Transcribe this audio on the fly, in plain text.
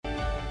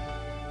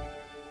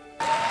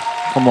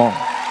Come on.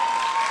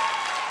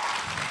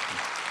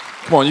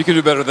 Come on, you can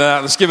do better than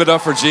that. Let's give it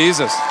up for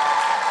Jesus.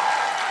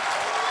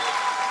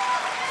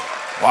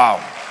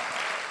 Wow.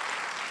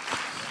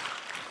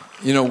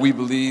 You know, we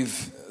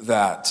believe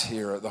that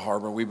here at the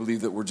Harbor. We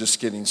believe that we're just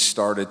getting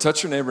started.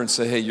 Touch your neighbor and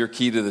say, hey, you're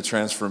key to the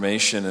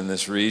transformation in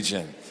this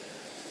region.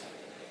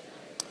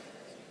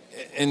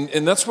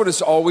 And that's what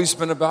it's always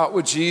been about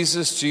with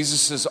Jesus.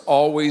 Jesus has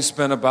always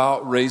been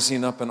about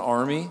raising up an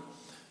army.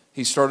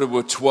 He started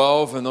with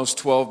 12, and those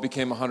 12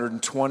 became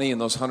 120,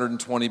 and those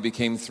 120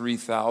 became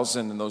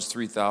 3,000, and those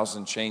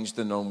 3,000 changed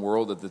the known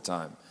world at the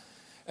time.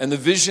 And the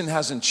vision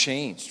hasn't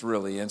changed,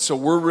 really. And so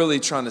we're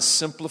really trying to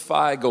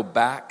simplify, go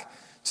back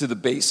to the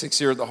basics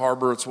here at the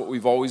Harbor. It's what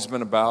we've always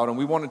been about. And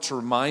we wanted to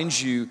remind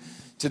you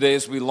today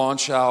as we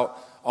launch out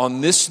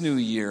on this new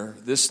year,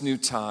 this new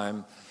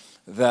time,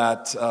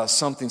 that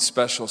something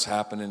special is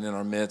happening in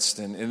our midst,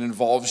 and it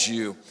involves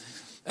you.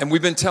 And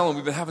we've been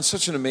having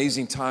such an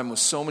amazing time with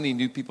so many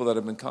new people that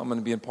have been coming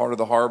and being part of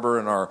the Harbor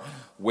in our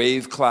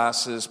Wave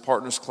classes,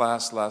 Partners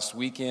class last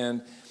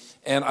weekend.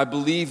 And I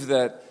believe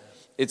that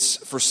it's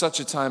for such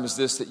a time as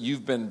this that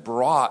you've been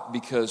brought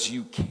because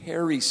you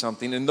carry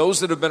something. And those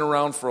that have been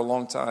around for a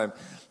long time,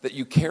 that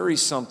you carry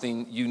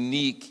something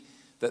unique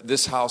that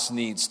this house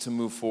needs to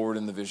move forward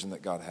in the vision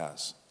that God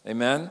has.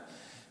 Amen?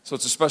 So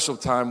it's a special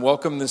time.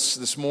 Welcome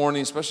this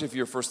morning, especially if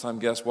you're a first-time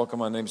guest. Welcome.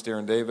 My name's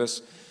Darren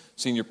Davis,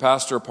 senior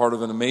pastor, part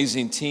of an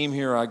amazing team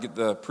here. I get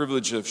the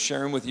privilege of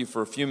sharing with you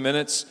for a few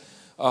minutes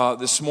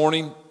this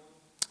morning.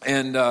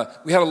 And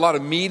we had a lot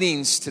of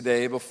meetings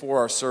today before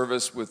our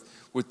service with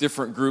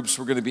different groups.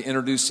 We're going to be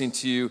introducing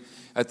to you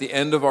at the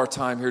end of our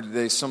time here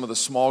today some of the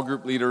small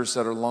group leaders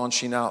that are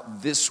launching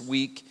out this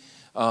week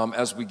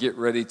as we get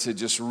ready to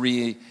just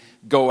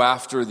go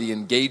after the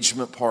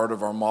engagement part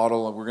of our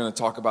model. And we're going to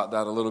talk about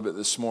that a little bit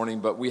this morning.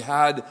 But we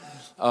had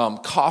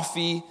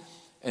coffee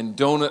and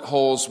donut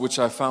holes, which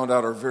I found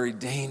out are very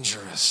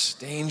dangerous.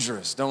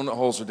 Donut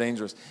holes are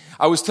dangerous.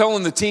 I was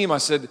telling the team, I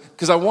said,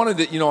 because I wanted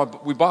it,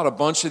 we bought a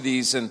bunch of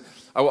these, and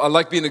I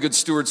like being a good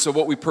steward, so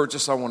what we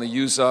purchase I want to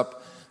use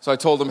up. So I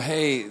told them,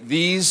 hey,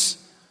 these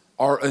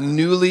are a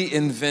newly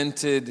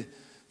invented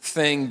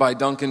thing by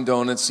Dunkin'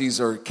 Donuts.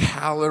 These are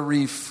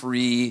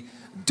calorie-free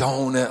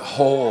donut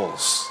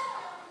holes.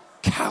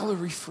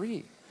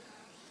 Calorie-free.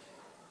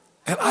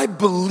 And I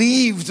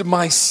believed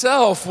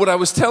myself what I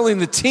was telling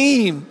the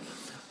team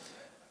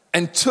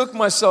and took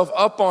myself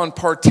up on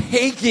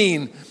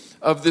partaking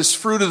of this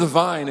fruit of the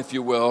vine, if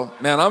you will.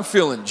 Man, I'm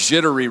feeling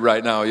jittery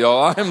right now,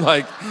 y'all. I'm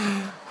like,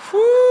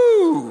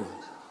 whoo.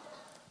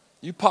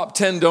 You pop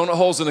 10 donut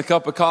holes in a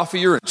cup of coffee,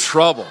 you're in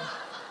trouble.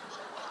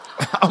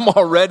 I'm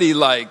already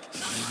like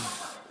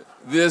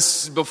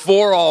this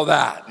before all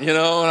that,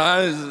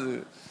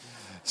 And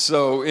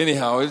so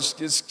anyhow, it's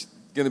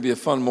going to be a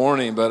fun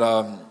morning,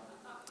 but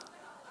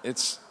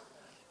it's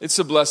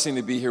a blessing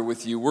to be here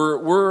with you.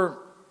 We're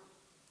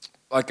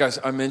like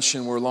I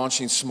mentioned, we're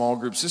launching small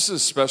groups. This is a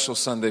special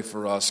Sunday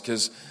for us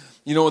because,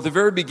 at the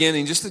very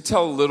beginning, just to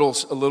tell a little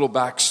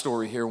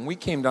backstory here, when we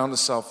came down to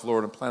South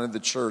Florida and planted the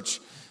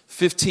church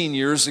 15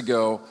 years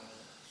ago,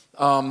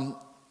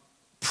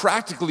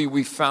 practically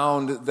we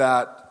found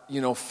that,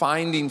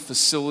 finding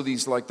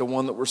facilities like the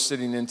one that we're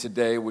sitting in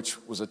today, which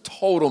was a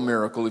total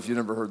miracle if you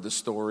never heard the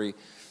story,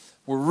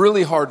 were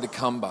really hard to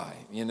come by,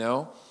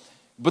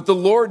 But the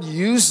Lord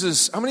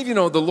uses, how many of you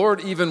know the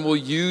Lord even will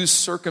use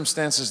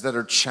circumstances that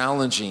are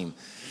challenging,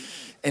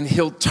 and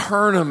He'll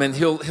turn them and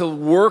He'll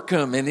work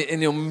them and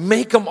He'll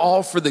make them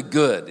all for the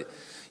good.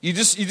 You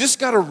just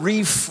got to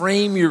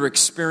reframe your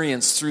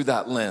experience through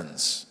that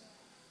lens.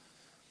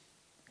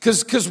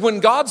 Because when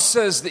God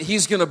says that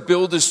He's going to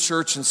build His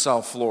church in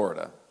South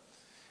Florida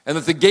and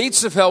that the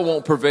gates of hell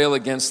won't prevail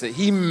against it,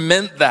 He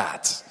meant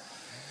that.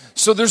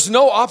 So there's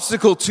no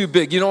obstacle too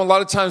big. A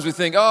lot of times we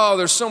think, oh,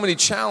 there's so many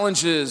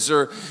challenges,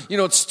 or,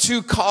 it's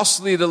too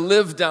costly to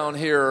live down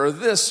here, or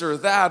this or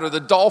that, or the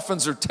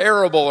dolphins are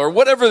terrible, or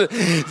whatever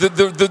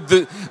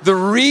the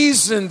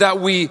reason that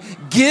we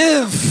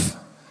give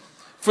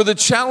for the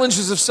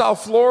challenges of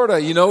South Florida.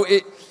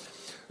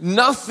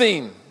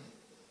 Nothing.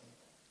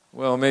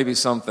 Well, maybe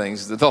some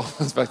things. The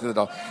dolphins, back to the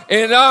dolphins.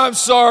 And I'm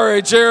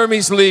sorry,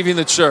 Jeremy's leaving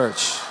the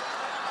church.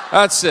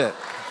 That's it.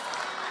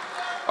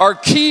 Our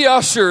key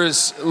usher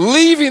is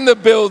leaving the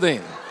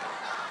building.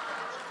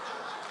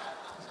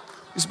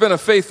 He's been a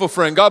faithful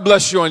friend. God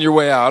bless you on your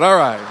way out. All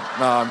right.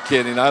 No, I'm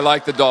kidding. I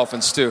like the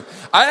Dolphins too.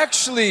 I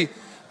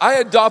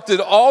adopted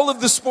all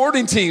of the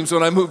sporting teams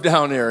when I moved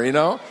down here,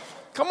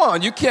 Come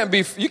on, you can't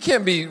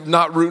be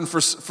not rooting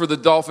for the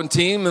Dolphin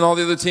team and all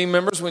the other team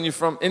members when you're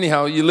from,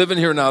 anyhow, you live in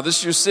here now. This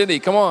is your city.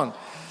 Come on.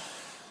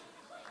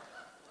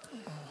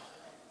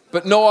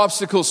 But no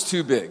obstacle's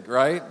too big,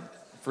 right?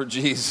 For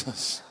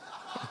Jesus.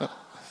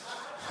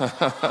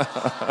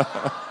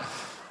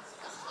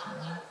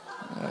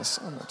 Yes,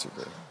 I'm not too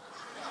big.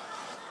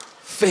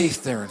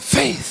 Faith, Darren,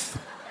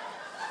 faith.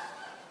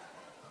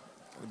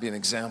 Got to be an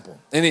example.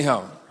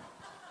 Anyhow,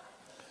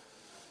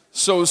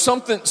 So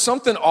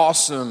something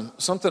awesome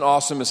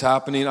is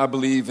happening, I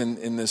believe,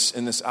 in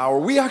this hour.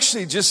 We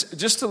actually,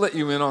 just to let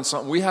you in on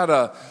something, we had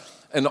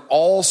an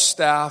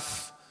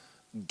all-staff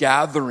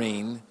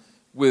gathering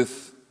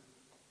with,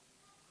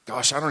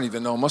 gosh, I don't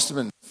even know, must have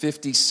been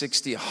 50,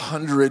 60,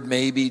 100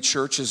 maybe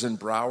churches in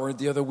Broward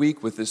the other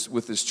week with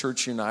this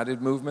Church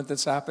United movement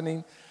that's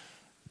happening.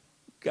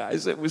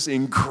 Guys, it was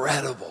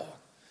incredible.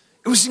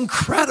 It was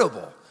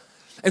incredible.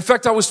 In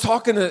fact, I was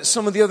talking to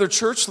some of the other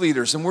church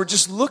leaders, and we're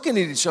just looking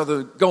at each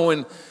other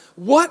going,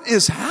 what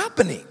is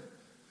happening?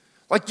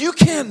 Like, you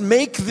can't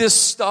make this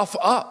stuff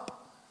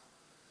up.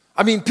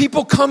 I mean,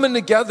 people coming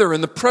together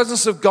in the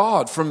presence of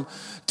God from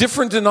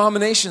different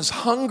denominations,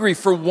 hungry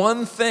for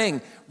one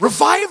thing,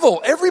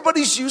 revival.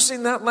 Everybody's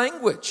using that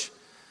language.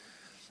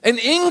 An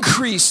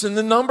increase in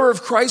the number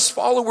of Christ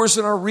followers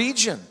in our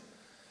region.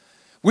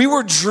 We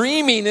were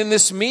dreaming in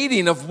this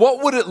meeting of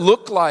what would it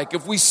look like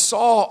if we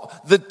saw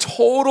the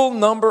total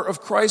number of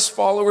Christ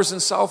followers in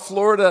South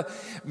Florida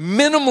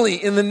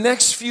minimally in the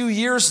next few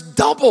years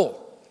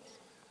double.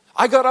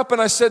 I got up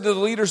and I said to the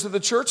leaders of the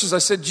churches, I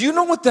said, do you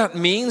know what that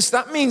means?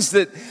 That means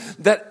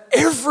that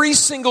every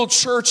single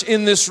church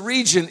in this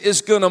region is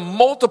going to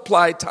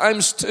multiply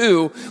times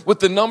 2 with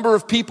the number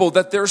of people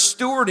that they're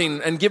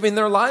stewarding and giving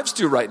their lives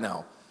to right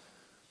now.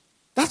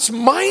 That's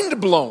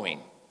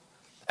mind-blowing.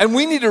 And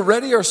we need to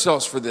ready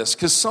ourselves for this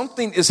because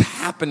something is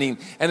happening,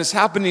 and it's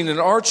happening in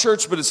our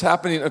church, but it's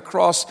happening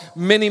across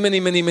many,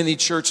 many, many, many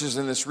churches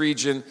in this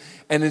region,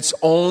 and it's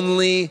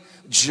only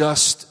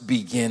just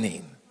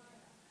beginning.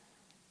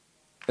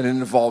 And it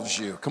involves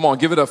you. Come on,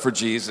 give it up for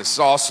Jesus. It's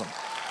awesome.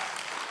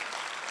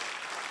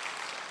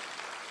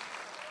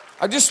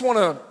 I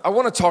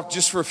want to talk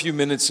just for a few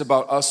minutes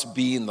about us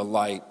being the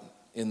light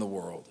in the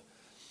world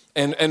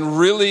and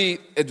really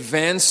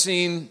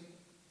advancing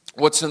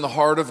what's in the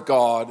heart of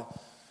God,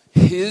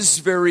 His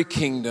very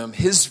kingdom,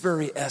 His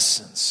very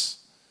essence,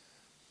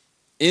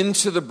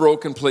 into the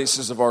broken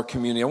places of our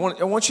community. I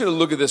want you to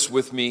look at this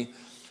with me.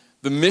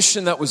 The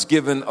mission that was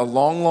given a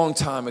long, long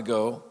time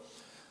ago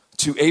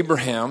to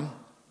Abraham,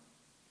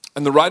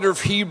 and the writer of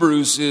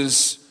Hebrews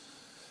is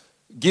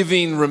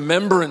giving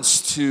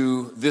remembrance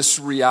to this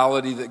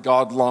reality that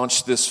God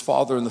launched this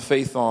father in the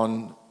faith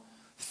on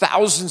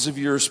thousands of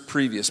years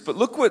previous. But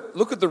look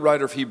what the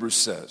writer of Hebrews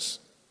says.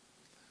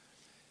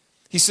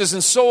 He says,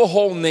 and so a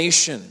whole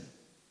nation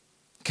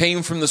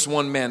came from this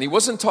one man. He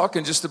wasn't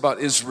talking just about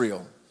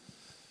Israel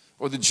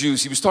or the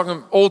Jews. He was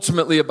talking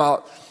ultimately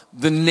about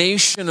the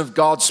nation of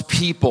God's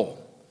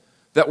people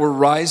that were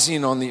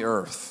rising on the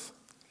earth.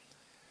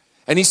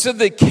 And he said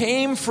they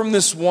came from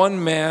this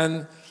one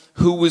man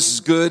who was as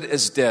good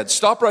as dead.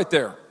 Stop right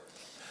there.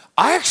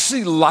 I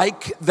actually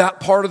like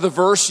that part of the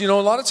verse. You know,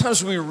 a lot of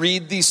times we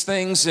read these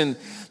things and,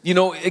 you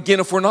know,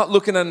 again, if we're not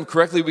looking at them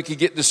correctly, we could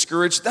get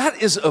discouraged.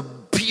 That is a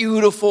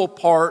beautiful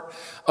part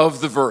of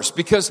the verse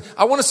because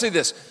I want to say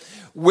this.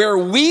 Where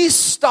we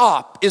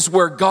stop is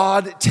where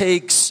God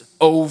takes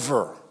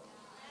over.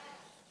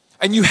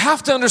 And you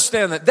have to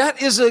understand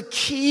that is a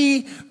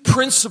key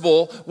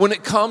principle when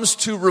it comes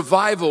to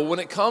revival, when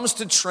it comes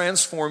to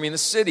transforming a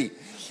city.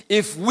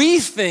 If we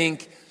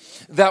think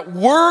that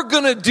we're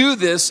going to do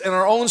this in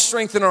our own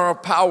strength and our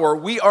power,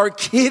 we are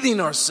kidding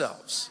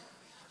ourselves.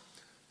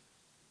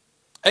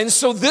 And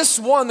so this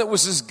one that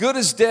was as good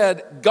as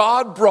dead,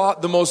 God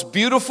brought the most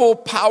beautiful,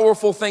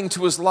 powerful thing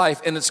to his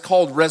life, and it's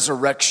called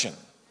resurrection.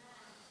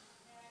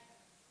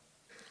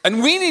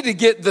 And we need to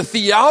get the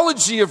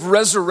theology of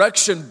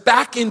resurrection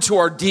back into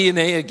our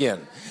DNA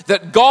again.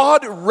 That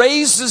God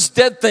raises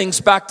dead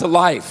things back to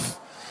life.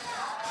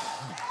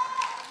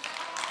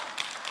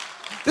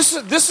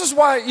 This is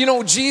why, you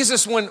know,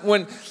 Jesus,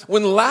 when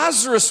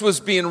Lazarus was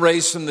being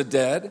raised from the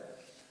dead,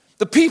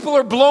 the people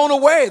are blown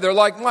away. They're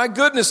like, my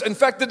goodness. In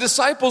fact, the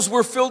disciples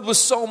were filled with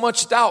so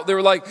much doubt. They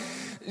were like,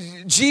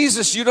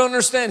 Jesus, you don't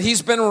understand.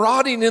 He's been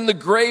rotting in the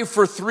grave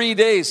for 3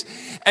 days.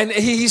 And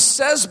he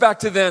says back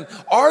to them,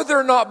 are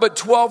there not but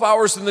 12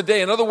 hours in the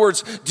day? In other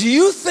words, do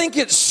you think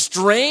it's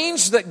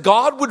strange that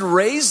God would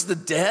raise the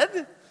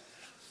dead?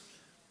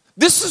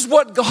 This is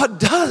what God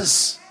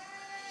does.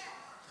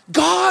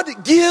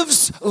 God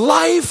gives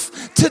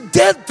life to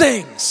dead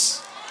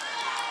things.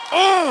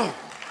 Oh.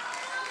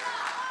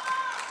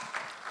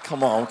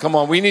 Come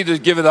on. We need to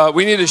give it up.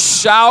 We need to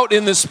shout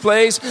in this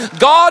place.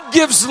 God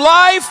gives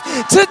life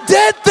to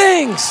dead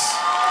things.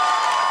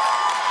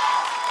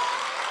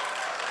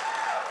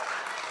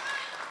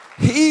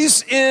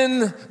 He's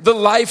in the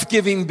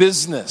life-giving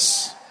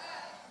business.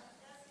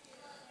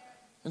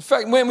 In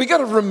fact, man, we got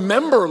to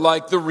remember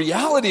like the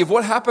reality of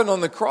what happened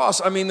on the cross.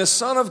 I mean, the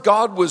Son of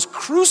God was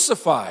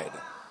crucified.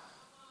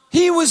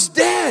 He was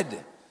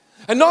dead.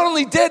 And not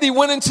only dead, he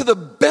went into the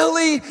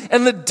belly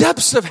and the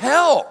depths of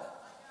hell.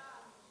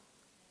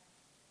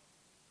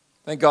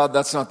 Thank God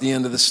that's not the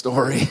end of the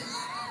story.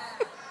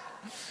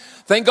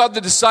 Thank God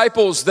the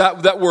disciples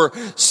that were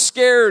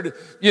scared,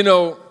 you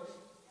know,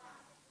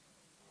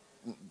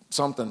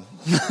 something.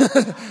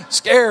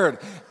 Scared.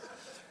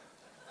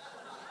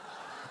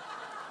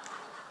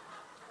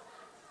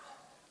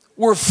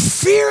 Were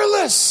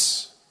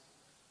fearless.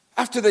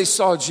 after they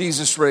saw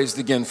Jesus raised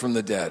again from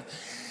the dead.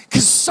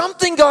 Because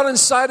something got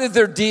inside of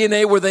their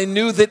DNA where they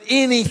knew that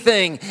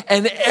anything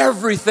and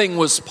everything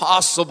was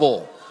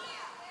possible.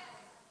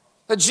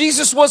 That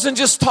Jesus wasn't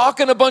just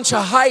talking a bunch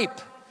of hype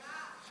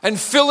and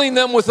filling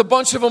them with a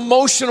bunch of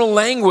emotional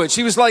language.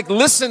 He was like,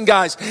 listen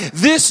guys,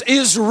 this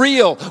is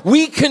real.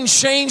 We can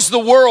change the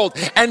world.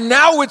 And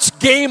now it's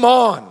game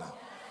on.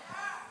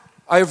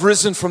 I have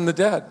risen from the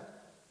dead.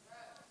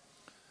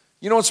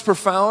 You know what's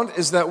profound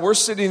is that we're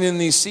sitting in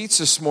these seats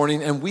this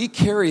morning and we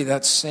carry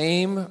that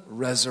same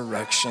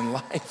resurrection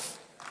life.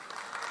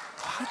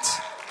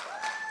 What?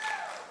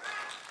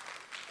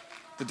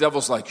 The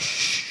devil's like,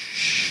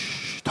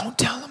 shh, don't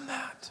tell them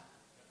that.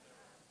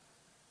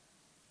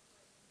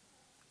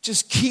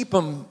 Just keep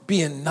them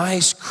being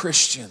nice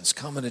Christians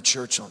coming to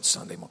church on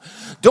Sunday morning.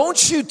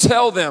 Don't you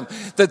tell them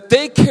that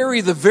they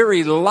carry the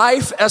very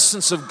life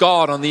essence of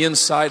God on the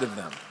inside of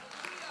them.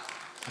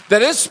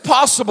 That it's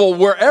possible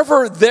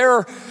wherever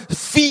their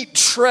feet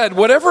tread,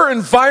 whatever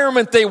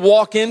environment they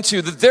walk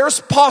into, that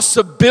there's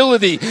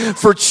possibility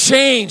for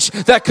change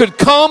that could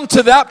come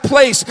to that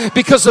place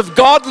because of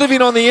God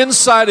living on the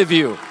inside of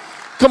you.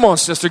 Come on,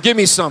 sister, give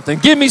me something.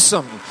 Give me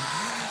something.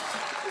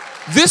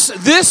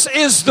 This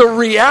is the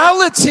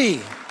reality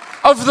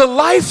of the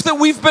life that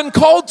we've been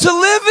called to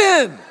live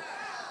in.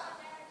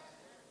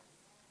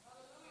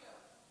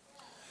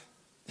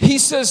 He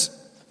says,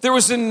 there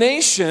was a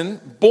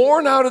nation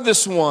born out of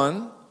this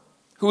one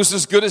who was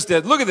as good as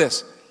dead. Look at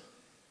this.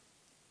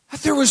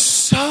 There was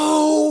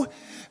so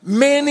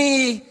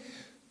many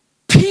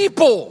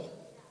people.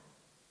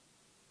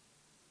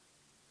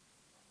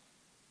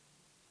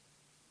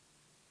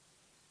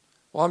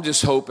 Well, I'm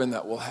just hoping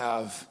that we'll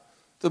have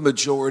the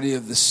majority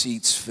of the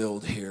seats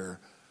filled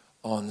here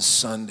on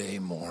Sunday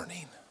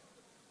morning.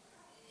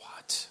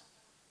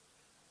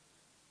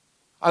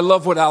 I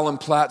love what Alan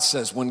Platt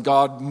says when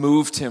God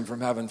moved him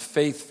from having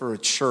faith for a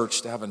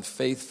church to having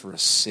faith for a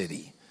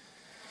city.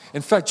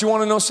 In fact, you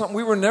want to know something?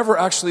 We were never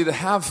actually to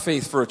have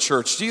faith for a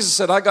church. Jesus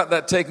said, I got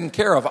that taken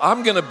care of.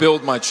 I'm going to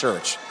build my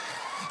church.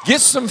 Get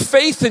some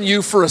faith in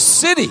you for a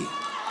city.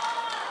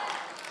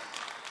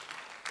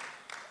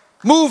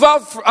 Move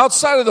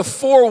outside of the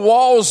four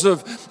walls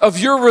of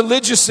your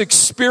religious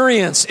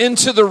experience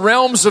into the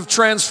realms of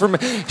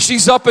transformation.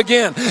 She's up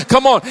again.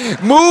 Come on.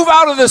 Move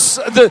out of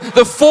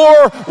the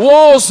four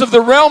walls of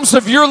the realms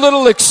of your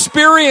little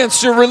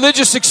experience, your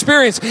religious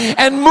experience,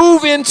 and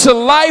move into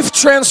life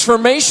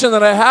transformation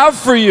that I have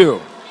for you.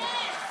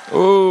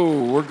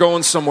 Oh, we're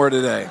going somewhere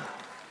today.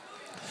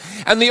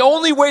 And the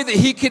only way that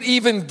he could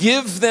even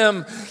give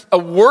them a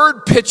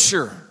word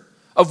picture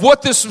of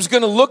what this was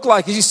going to look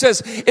like, he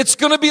says, it's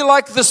going to be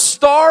like the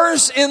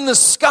stars in the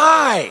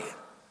sky.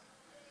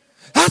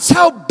 That's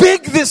how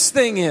big this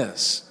thing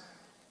is.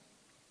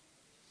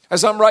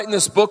 As I'm writing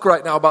this book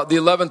right now about the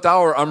 11th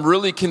hour, I'm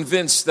really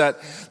convinced that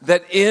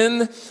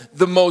in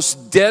the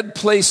most dead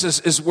places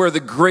is where the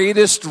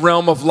greatest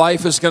realm of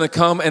life is going to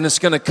come, and it's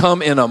going to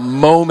come in a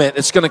moment.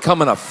 It's going to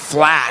come in a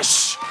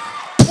flash.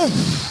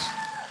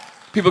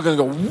 People are going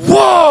to go,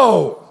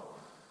 whoa!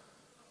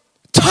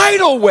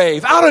 Tidal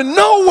wave out of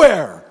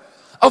nowhere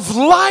of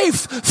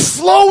life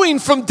flowing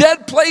from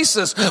dead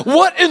places.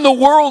 What in the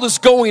world is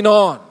going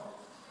on?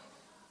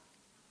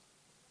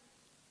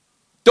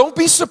 Don't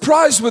be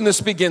surprised when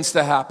this begins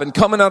to happen,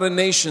 coming out of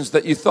nations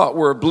that you thought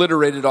were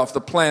obliterated off the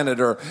planet,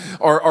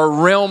 or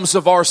realms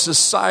of our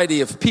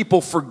society of people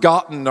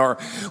forgotten, or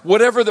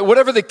whatever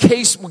the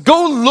case.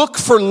 Go look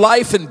for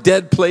life in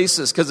dead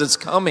places, because it's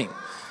coming.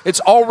 It's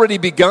already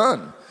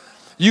begun.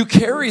 You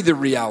carry the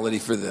reality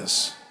for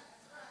this.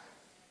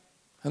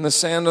 And the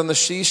sand on the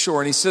seashore.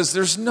 And he says,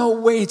 there's no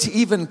way to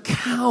even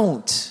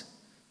count.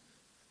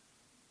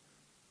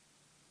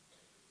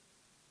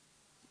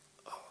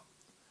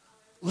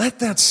 Let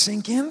that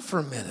sink in for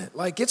a minute.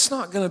 Like, it's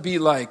not going to be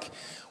like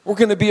we're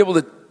going to be able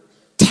to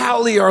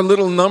tally our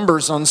little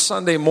numbers on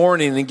Sunday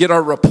morning and get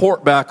our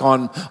report back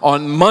on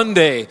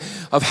Monday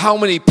of how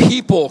many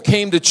people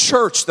came to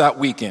church that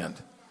weekend.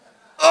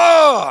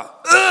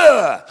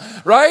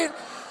 Right?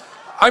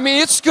 I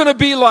mean, it's going to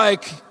be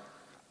like,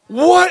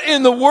 what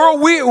in the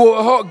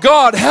world?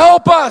 God,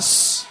 help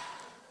us.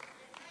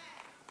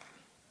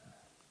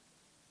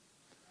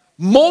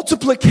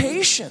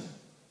 Multiplication.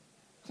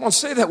 Come on,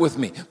 say that with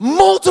me.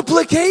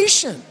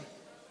 Multiplication.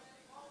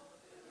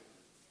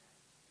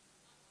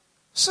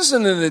 This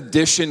isn't an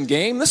addition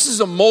game. This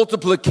is a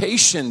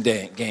multiplication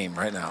game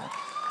right now.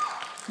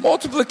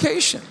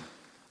 Multiplication.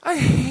 I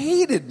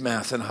hated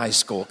math in high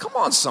school. Come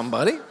on,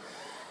 somebody. It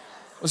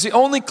was the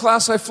only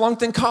class I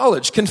flunked in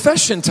college.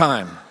 Confession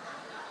time.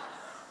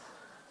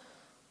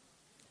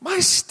 My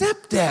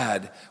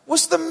stepdad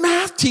was the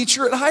math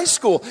teacher at high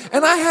school,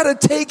 and I had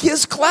to take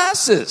his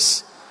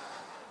classes.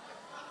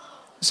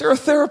 Is there a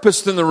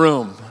therapist in the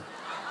room?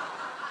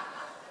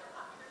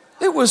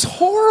 It was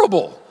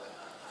horrible.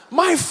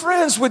 My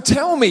friends would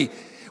tell me,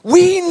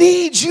 we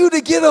need you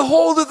to get a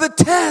hold of the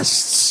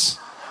tests.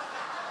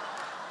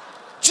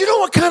 Do you know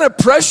what kind of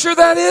pressure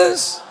that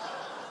is?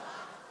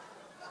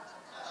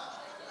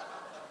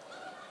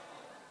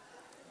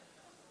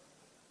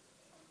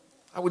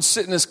 I would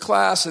sit in his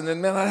class, and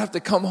then, man, I'd have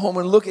to come home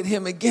and look at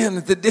him again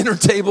at the dinner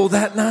table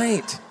that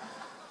night.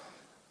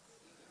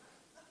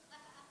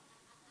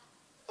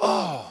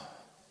 Oh,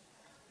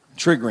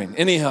 triggering.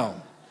 Anyhow,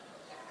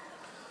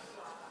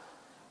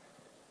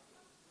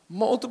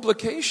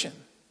 multiplication.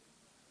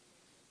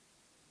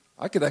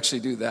 I could actually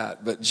do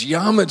that, but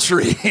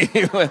geometry,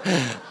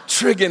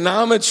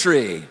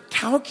 trigonometry,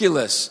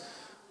 calculus,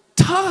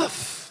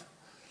 tough.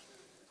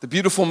 The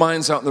beautiful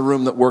minds out in the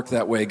room that work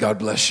that way, God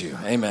bless you.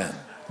 Amen.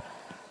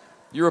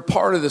 You're a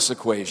part of this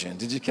equation.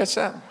 Did you catch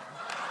that?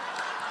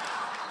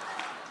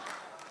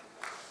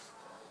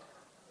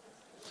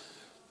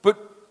 But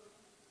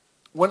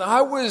when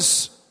I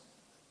was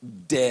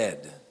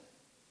dead,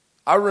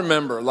 I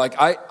remember, like,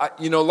 a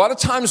lot of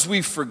times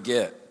we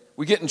forget.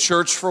 We get in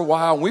church for a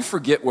while and we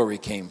forget where we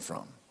came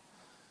from.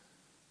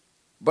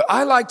 But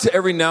I like to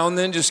every now and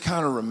then just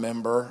kind of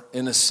remember,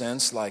 in a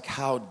sense, like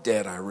how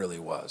dead I really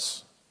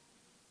was.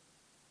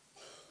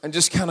 And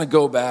just kind of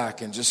go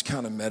back and just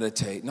kind of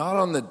meditate, not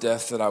on the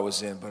death that I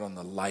was in, but on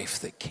the life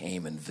that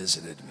came and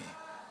visited me.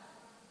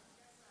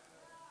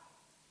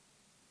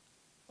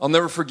 I'll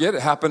never forget,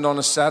 it happened on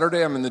a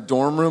Saturday. I'm in the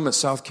dorm room at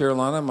South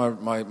Carolina,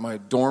 my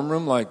dorm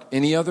room, like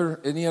any other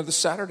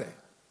Saturday.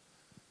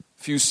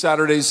 A few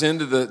Saturdays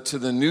into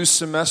the new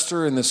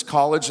semester in this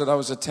college that I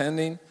was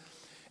attending,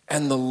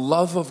 and the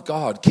love of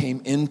God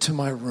came into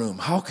my room.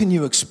 How can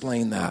you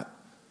explain that?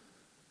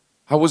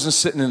 I wasn't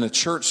sitting in a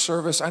church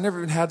service. I never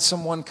even had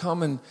someone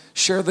come and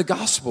share the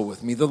gospel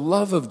with me. The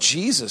love of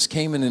Jesus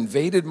came and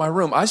invaded my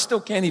room. I still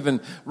can't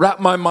even wrap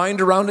my mind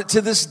around it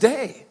to this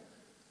day.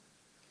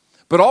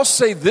 But I'll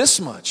say this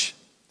much.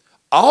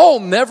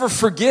 I'll never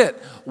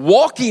forget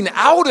walking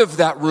out of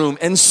that room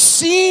and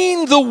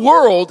seeing the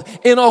world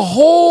in a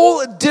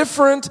whole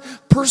different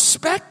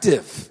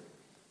perspective.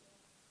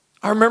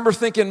 I remember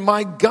thinking,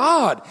 my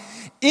God,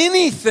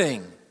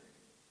 anything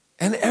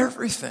and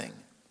everything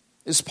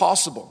is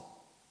possible.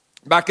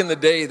 Back in the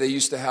day, they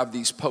used to have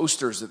these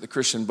posters at the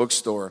Christian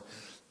bookstore,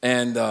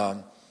 and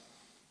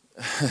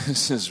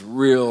this is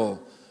real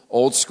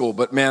old school,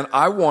 but man,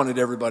 I wanted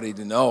everybody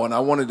to know, and I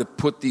wanted to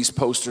put these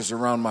posters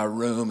around my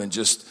room and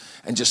just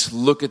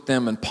look at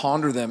them and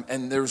ponder them.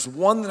 And there's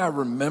one that I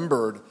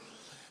remembered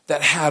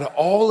that had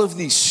all of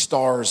these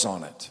stars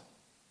on it.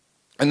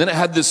 And then it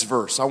had this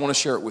verse. I want to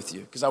share it with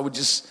you because I would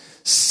just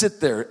sit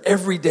there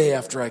every day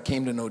after I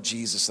came to know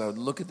Jesus. I would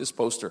look at this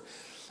poster,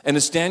 and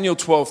it's Daniel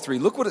 12:3.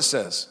 Look what it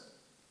says.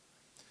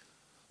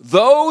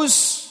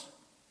 Those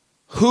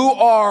who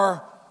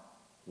are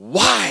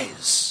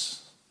wise.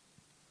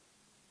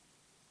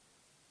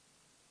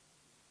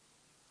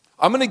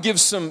 I'm going to give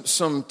some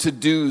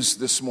to-dos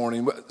this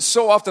morning.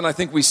 So often I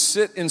think we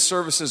sit in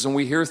services and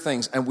we hear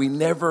things and we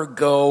never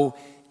go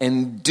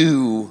and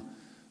do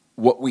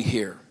what we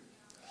hear.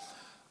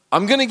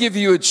 I'm going to give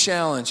you a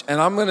challenge,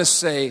 and I'm going to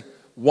say,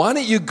 why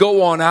don't you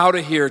go on out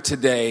of here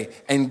today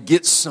and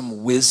get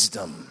some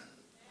wisdom?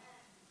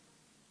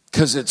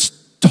 Because it's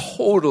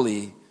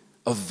totally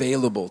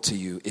available to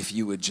you if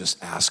you would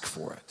just ask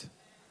for it.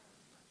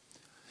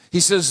 He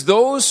says,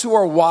 those who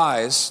are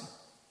wise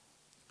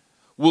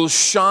will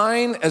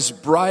shine as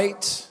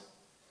bright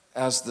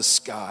as the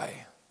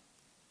sky.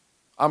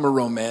 I'm a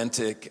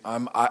romantic.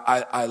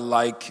 I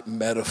like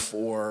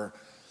metaphor.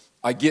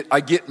 I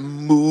get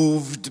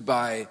moved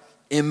by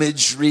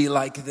imagery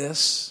like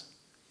this.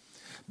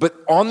 But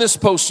on this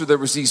poster, there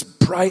was these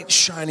bright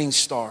shining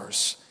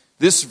stars.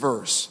 This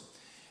verse.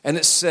 And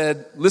it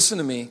said, listen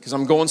to me, because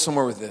I'm going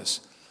somewhere with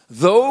this.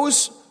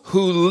 Those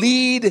who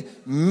lead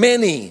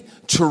many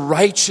to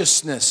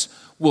righteousness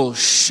will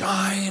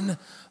shine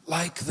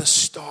like the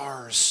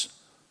stars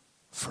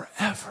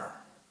forever.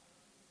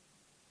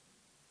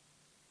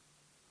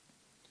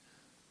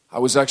 I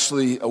was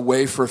actually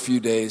away for a few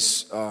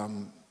days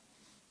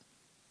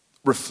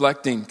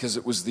reflecting because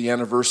it was the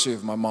anniversary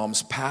of my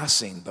mom's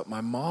passing. But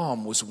my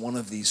mom was one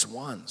of these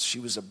ones. She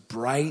was a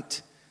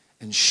bright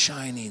and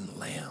shining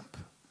lamp.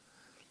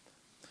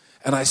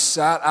 And I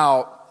sat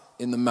out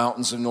in the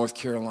mountains of North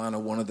Carolina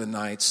one of the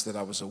nights that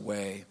I was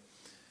away.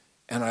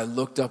 And I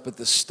looked up at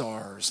the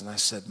stars and I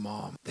said,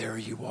 Mom, there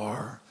you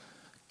are,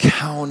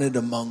 counted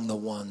among the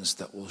ones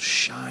that will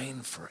shine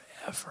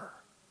forever.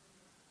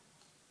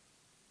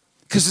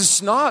 Because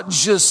it's not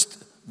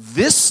just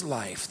this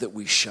life that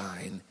we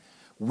shine.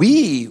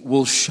 We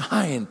will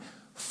shine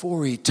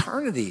for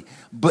eternity.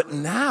 But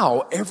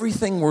now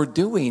everything we're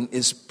doing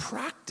is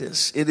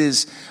practice. It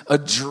is a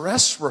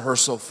dress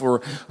rehearsal for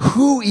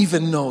who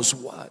even knows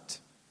what.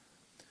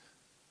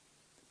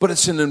 But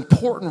it's an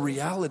important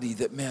reality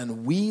that,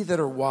 man, we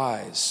that are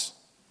wise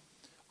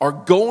are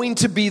going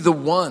to be the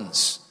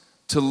ones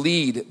to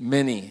lead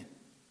many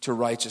to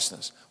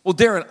righteousness. Well,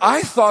 Darren,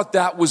 I thought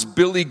that was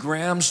Billy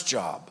Graham's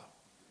job.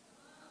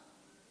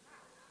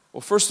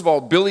 Well, first of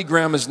all, Billy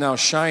Graham is now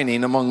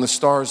shining among the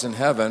stars in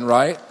heaven,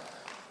 right?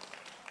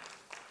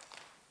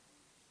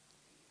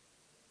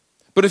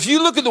 But if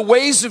you look at the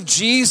ways of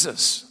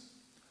Jesus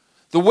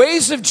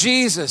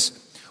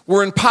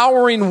We're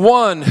empowering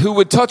one who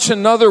would touch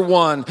another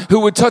one,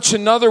 who would touch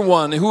another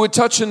one, who would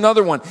touch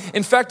another one.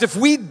 In fact, if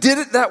we did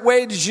it that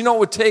way, did you know it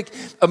would take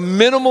a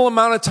minimal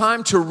amount of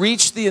time to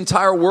reach the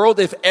entire world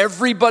if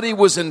everybody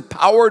was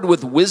empowered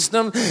with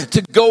wisdom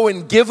to go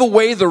and give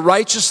away the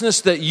righteousness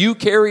that you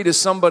carry to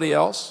somebody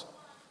else?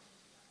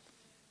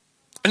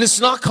 And it's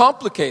not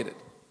complicated.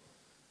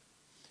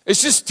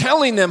 It's just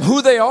telling them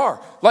who they are.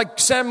 Like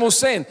Samuel was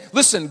saying,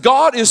 listen,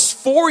 God is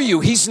for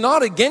you. He's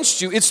not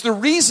against you. It's the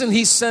reason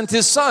He sent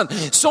His Son.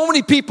 So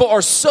many people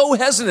are so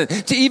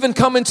hesitant to even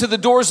come into the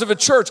doors of a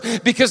church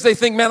because they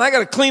think, man, I got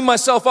to clean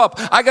myself up.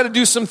 I got to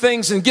do some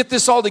things and get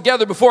this all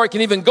together before I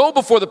can even go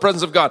before the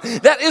presence of God.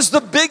 That is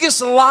the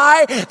biggest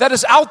lie that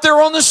is out there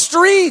on the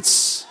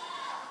streets.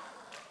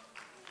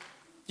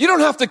 You don't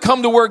have to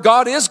come to where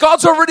God is.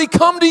 God's already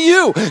come to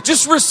you.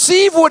 Just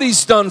receive what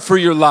He's done for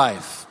your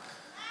life.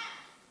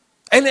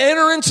 And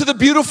enter into the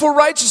beautiful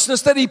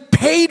righteousness that He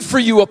paid for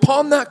you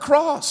upon that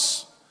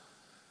cross.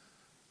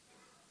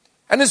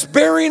 And it's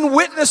bearing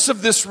witness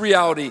of this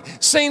reality,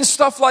 saying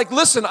stuff like,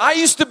 listen, I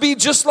used to be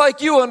just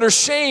like you under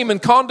shame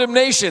and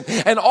condemnation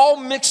and all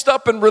mixed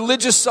up in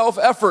religious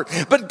self-effort.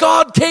 But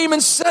God came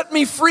and set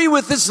me free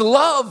with His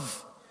love.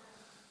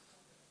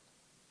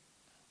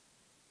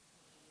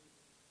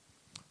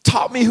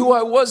 Taught me who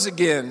I was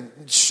again.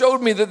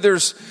 Showed me that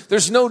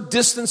there's no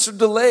distance or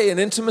delay in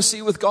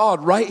intimacy with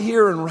God right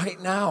here and right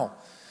now.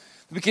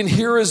 We can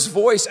hear His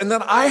voice, and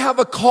that I have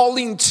a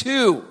calling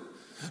too.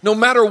 No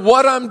matter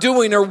what I'm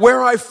doing or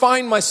where I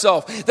find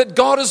myself, that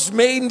God has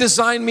made and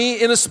designed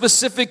me in a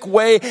specific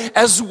way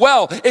as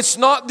well. It's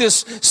not this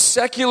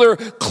secular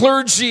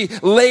clergy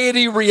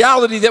laity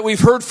reality that we've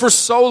heard for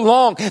so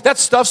long. That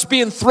stuff's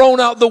being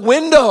thrown out the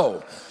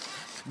window.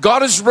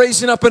 God is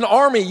raising up an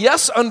army,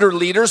 yes, under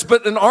leaders,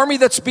 but an army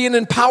that's being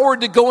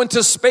empowered to go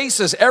into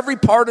spaces, every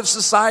part of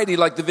society,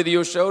 like the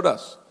video showed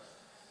us.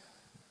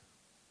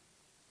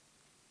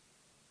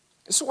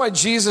 This is why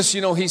Jesus,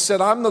 He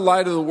said, I'm the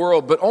light of the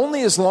world, but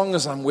only as long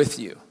as I'm with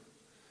you.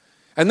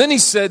 And then He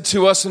said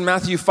to us in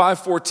Matthew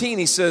 5:14,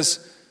 He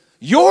says,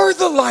 you're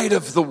the light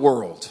of the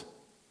world.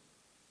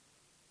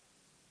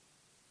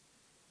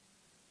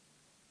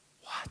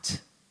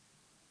 What?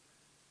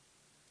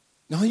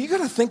 Now, you got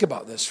to think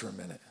about this for a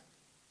minute.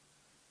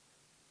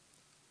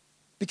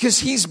 Because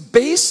He's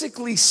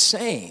basically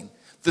saying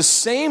the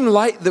same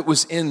light that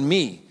was in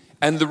me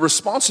and the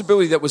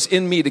responsibility that was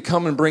in me to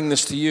come and bring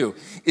this to you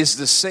is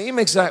the same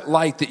exact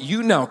light that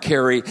you now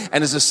carry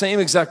and is the same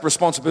exact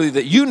responsibility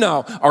that you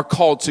now are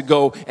called to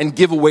go and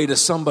give away to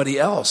somebody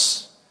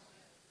else.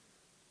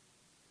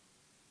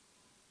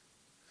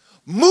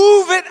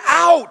 Move it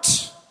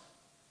out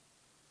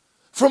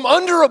from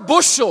under a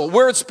bushel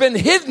where it's been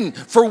hidden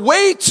for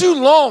way too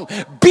long.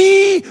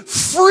 Be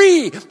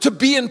free to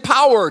be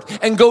empowered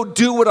and go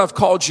do what I've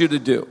called you to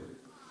do.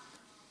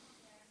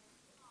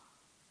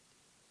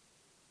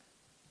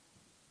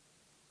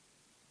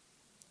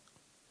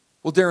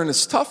 Well, Darren,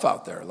 it's tough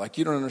out there. Like,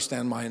 you don't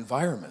understand my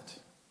environment.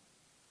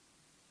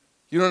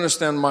 You don't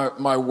understand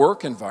my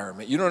work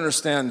environment. You don't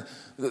understand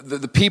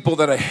the people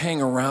that I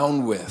hang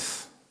around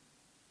with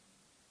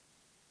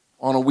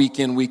on a week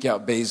in, week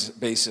out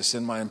basis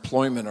in my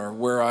employment, or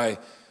where I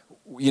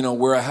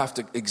have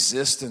to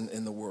exist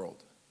in the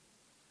world.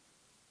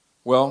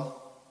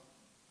 Well,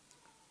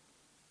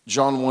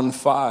 John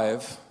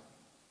 1:5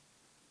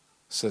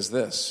 says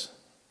this: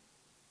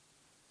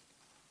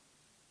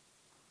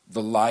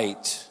 the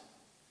light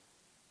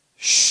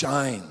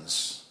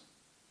shines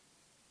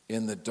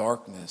in the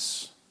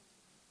darkness,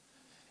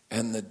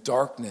 and the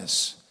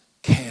darkness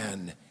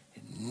can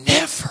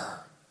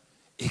never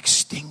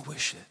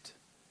extinguish it.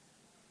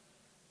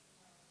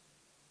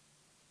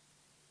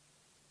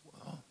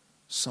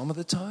 Some of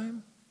the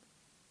time?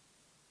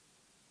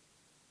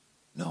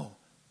 No.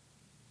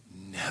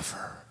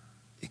 Never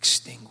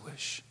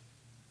extinguish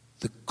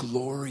the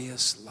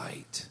glorious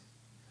light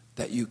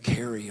that you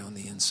carry on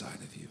the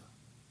inside of you.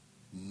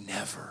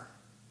 Never.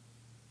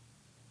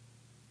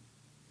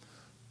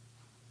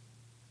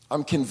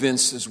 I'm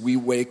convinced as we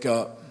wake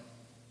up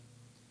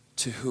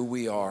to who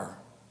we are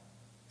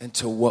and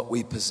to what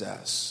we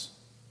possess.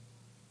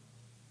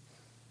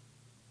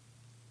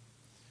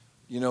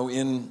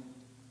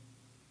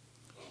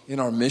 In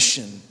our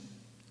mission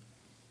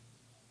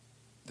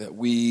that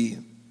we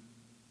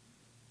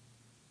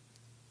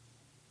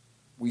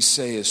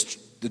say is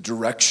the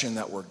direction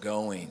that we're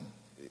going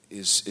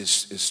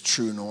is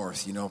true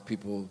north.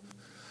 People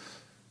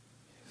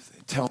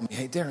tell me,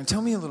 hey, Darren,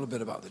 tell me a little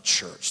bit about the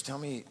church. Tell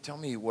me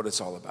what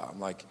it's all about. I'm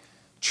like,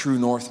 true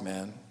north,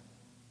 man.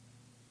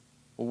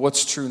 Well,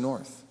 what's true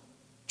north?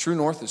 True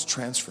north is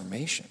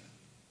transformation.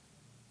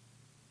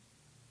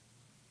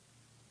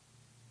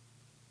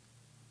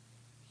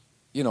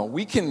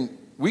 We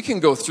can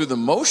go through the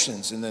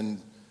motions and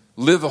then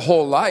live a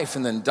whole life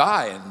and then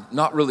die and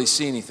not really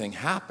see anything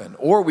happen.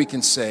 Or we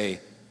can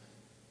say,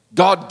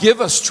 God,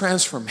 give us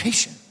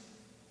transformation.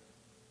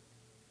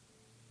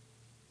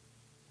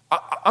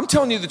 I'm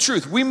telling you the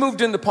truth. We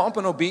moved into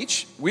Pompano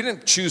Beach. We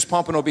didn't choose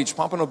Pompano Beach.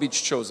 Pompano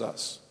Beach chose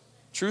us.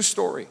 True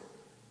story.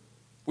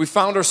 We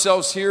found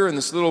ourselves here in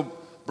this little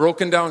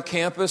broken down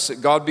campus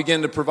that God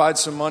began to provide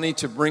some money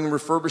to bring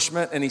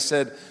refurbishment. And he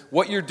said,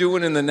 what you're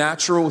doing in the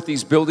natural with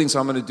these buildings,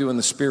 I'm going to do in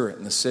the spirit,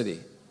 in the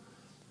city.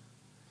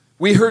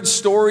 We heard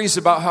stories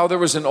about how there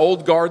was an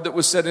old guard that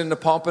was set into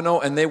Pompano,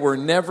 and they were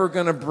never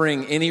going to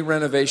bring any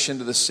renovation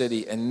to the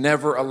city and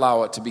never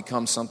allow it to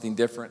become something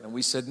different. And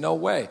we said, no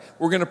way.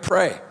 We're going to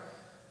pray.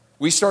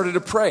 We started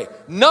to pray.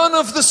 None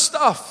of the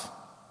stuff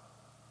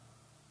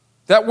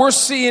that we're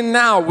seeing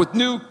now with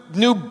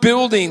new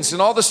buildings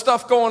and all the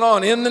stuff going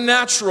on in the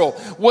natural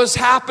was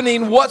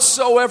happening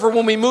whatsoever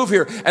when we move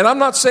here. And I'm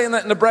not saying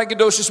that in a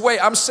braggadocious way.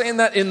 I'm saying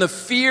that in the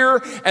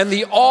fear and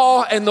the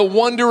awe and the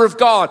wonder of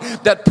God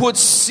that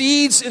puts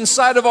seeds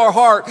inside of our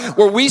heart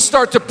where we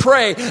start to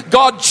pray,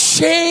 God,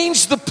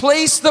 change the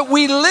place that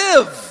we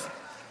live.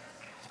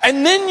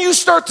 And then you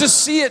start to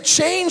see it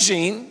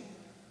changing.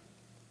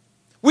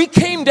 We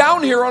came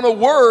down here on a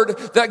word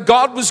that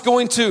God was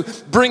going to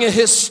bring a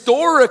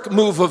historic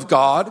move of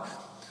God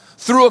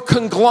through a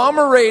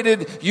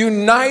conglomerated,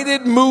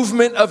 united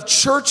movement of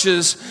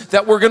churches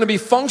that were going to be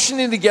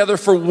functioning together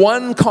for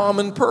one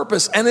common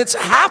purpose. And it's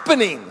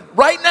happening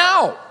right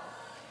now.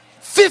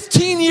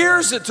 15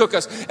 years it took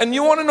us. And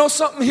you want to know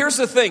something? Here's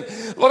the thing.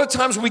 A lot of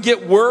times we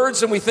get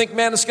words and we think,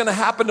 man, it's going to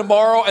happen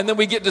tomorrow. And then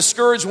we get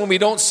discouraged when we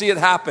don't see it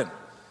happen.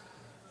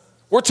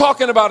 We're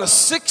talking about a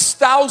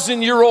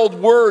 6,000-year-old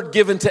word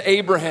given to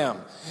Abraham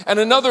and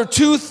another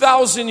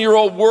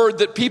 2,000-year-old word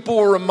that people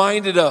were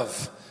reminded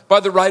of by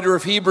the writer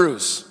of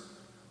Hebrews.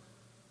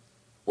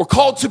 We're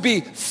called to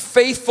be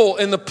faithful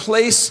in the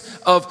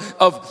place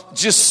of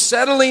just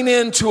settling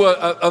into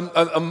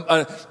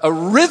a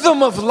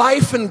rhythm of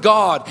life in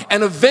God.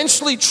 And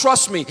eventually,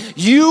 trust me,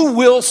 you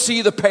will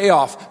see the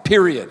payoff,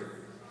 period.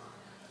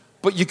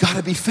 But you got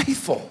to be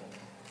faithful.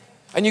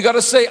 And you got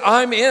to say,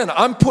 I'm in.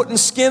 I'm putting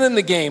skin in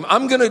the game.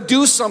 I'm going to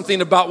do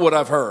something about what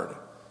I've heard.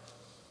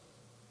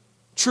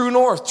 True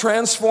North,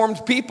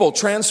 transformed people,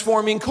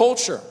 transforming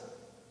culture.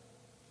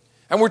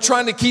 And we're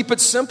trying to keep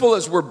it simple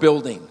as we're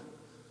building.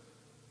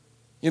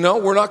 You know,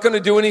 we're not going to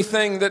do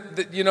anything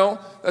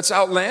that's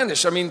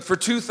outlandish. I mean, for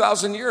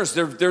 2,000 years,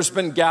 there's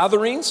been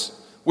gatherings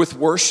with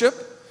worship,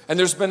 and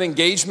there's been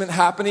engagement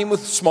happening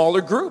with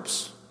smaller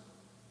groups.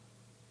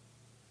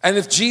 And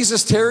if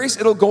Jesus tarries,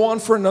 it'll go on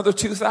for another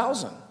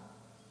 2,000.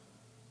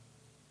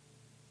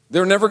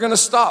 They're never going to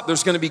stop.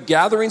 There's going to be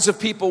gatherings of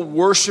people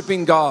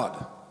worshiping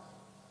God.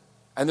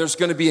 And there's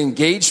going to be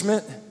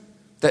engagement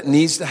that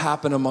needs to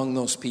happen among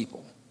those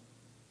people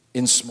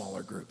in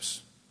smaller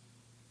groups.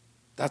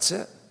 That's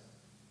it.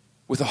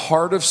 With a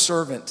heart of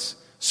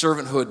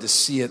servanthood to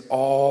see it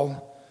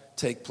all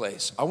take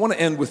place. I want to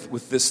end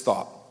with this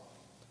thought.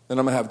 Then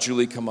I'm going to have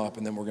Julie come up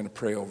and then we're going to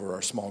pray over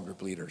our small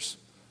group leaders.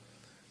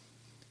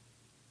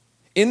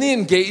 In the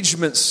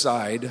engagement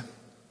side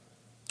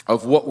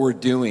of what we're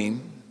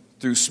doing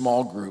through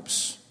small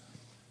groups,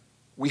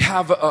 we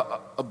have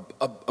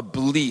a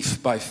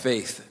belief by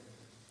faith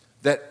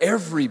that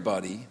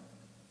everybody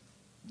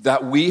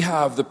that we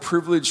have the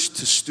privilege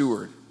to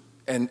steward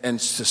and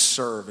to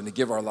serve and to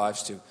give our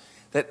lives to,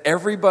 that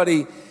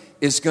everybody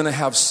is going to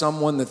have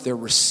someone that they're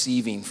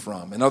receiving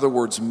from. In other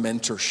words,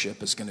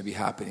 mentorship is going to be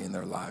happening in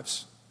their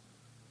lives.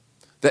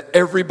 That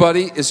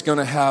everybody is going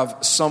to have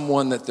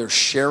someone that they're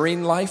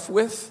sharing life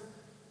with,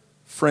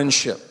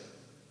 friendship.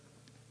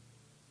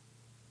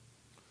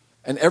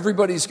 And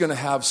everybody's going to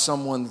have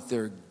someone that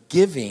they're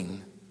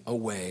giving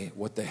away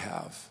what they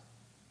have,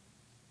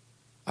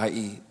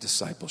 i.e.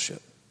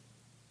 discipleship.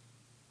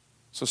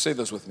 So say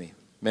those with me.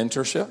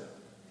 Mentorship,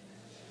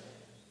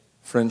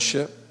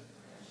 friendship,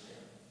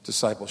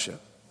 discipleship.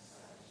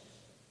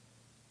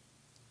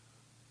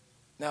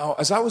 Now,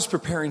 as I was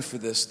preparing for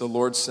this, the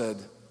Lord said,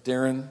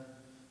 Darren,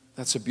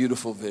 that's a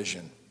beautiful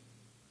vision.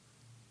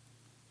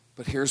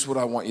 But here's what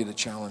I want you to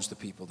challenge the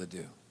people to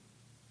do.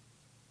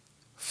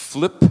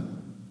 Flip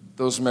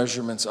those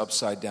measurements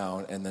upside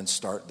down and then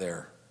start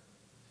there.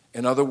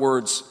 In other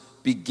words,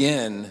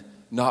 begin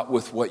not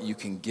with what you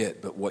can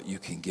get, but what you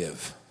can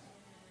give.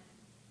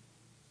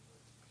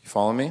 You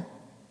follow me?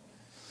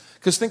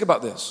 Because think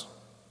about this.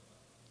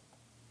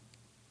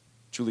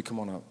 Julie, come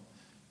on up.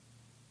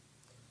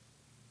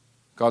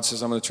 God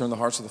says, I'm going to turn the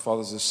hearts of the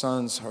fathers to the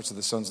sons, hearts of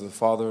the sons to the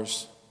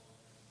fathers.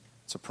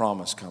 It's a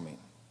promise coming.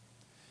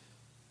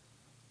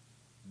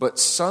 But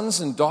sons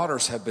and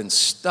daughters have been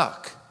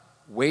stuck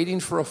waiting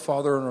for a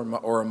father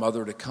or a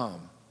mother to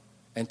come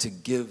and to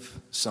give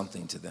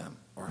something to them,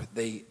 or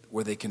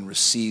where they can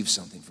receive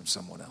something from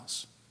someone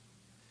else.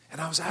 And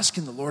I was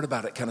asking the Lord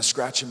about it, kind of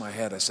scratching my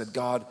head. I said,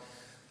 God,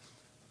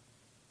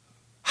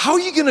 how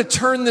are you going to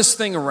turn this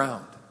thing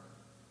around?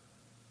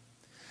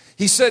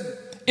 He said,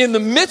 in the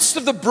midst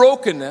of the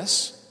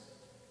brokenness,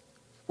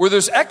 where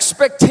there's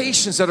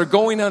expectations that are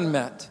going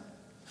unmet,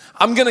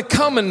 I'm going to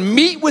come and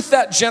meet with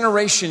that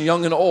generation,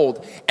 young and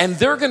old, and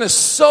they're going to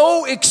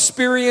so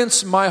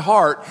experience my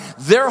heart,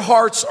 their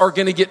hearts are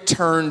going to get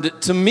turned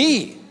to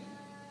me.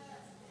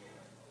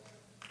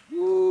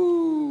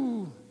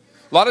 Ooh.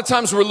 A lot of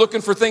times we're looking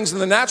for things in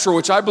the natural,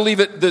 which I believe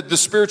the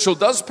spiritual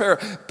does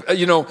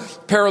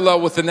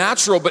parallel with the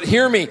natural. But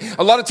hear me,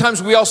 a lot of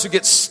times we also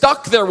get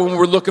stuck there when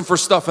we're looking for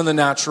stuff in the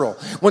natural.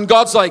 When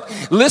God's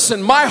like,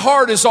 listen, my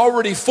heart is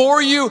already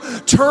for you.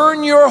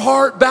 Turn your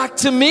heart back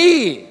to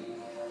me.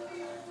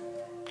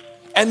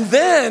 And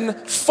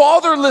then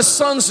fatherless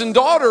sons and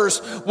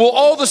daughters will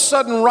all of a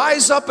sudden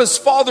rise up as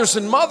fathers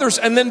and mothers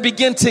and then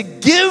begin to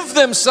give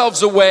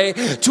themselves away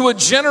to a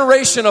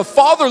generation of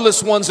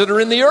fatherless ones that are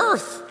in the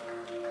earth.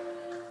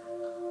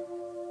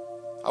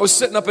 I was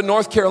sitting up in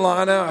North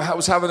Carolina. I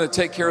was having to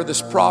take care of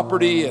this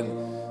property,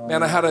 and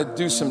man, I had to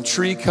do some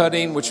tree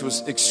cutting, which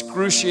was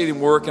excruciating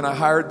work, and I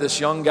hired this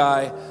young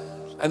guy.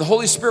 And the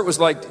Holy Spirit was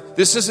like,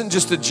 this isn't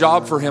just a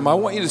job for him. I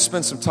want you to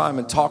spend some time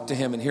and talk to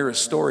him and hear his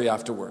story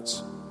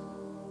afterwards.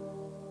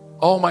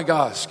 Oh my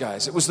gosh,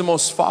 guys, it was the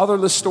most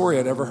fatherless story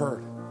I'd ever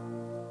heard.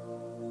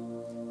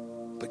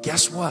 But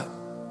guess what?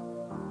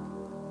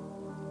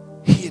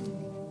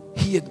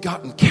 He had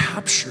gotten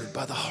captured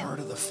by the heart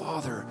of the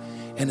Father,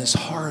 and his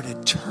heart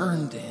had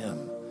turned to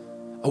him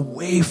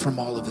away from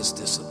all of his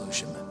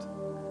disillusionment.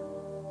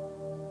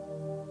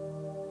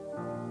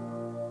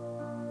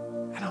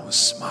 And I was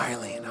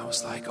smiling, and I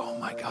was like, oh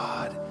my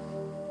God,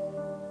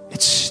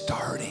 it's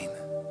starting.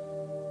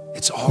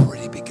 It's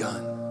already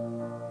begun.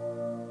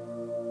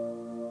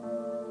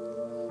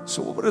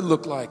 So what would it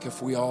look like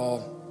if we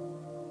all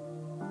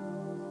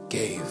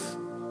gave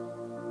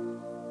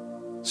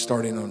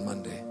starting on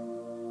Monday?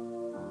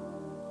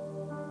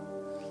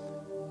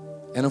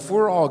 And if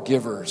we're all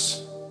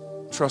givers,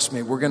 trust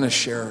me, we're going to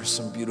share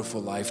some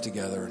beautiful life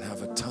together and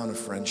have a ton of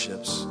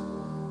friendships.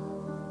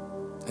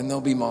 And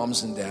there'll be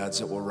moms and dads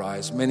that will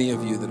rise. Many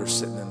of you that are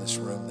sitting in this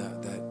room,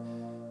 that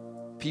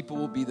people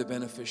will be the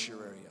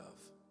beneficiary.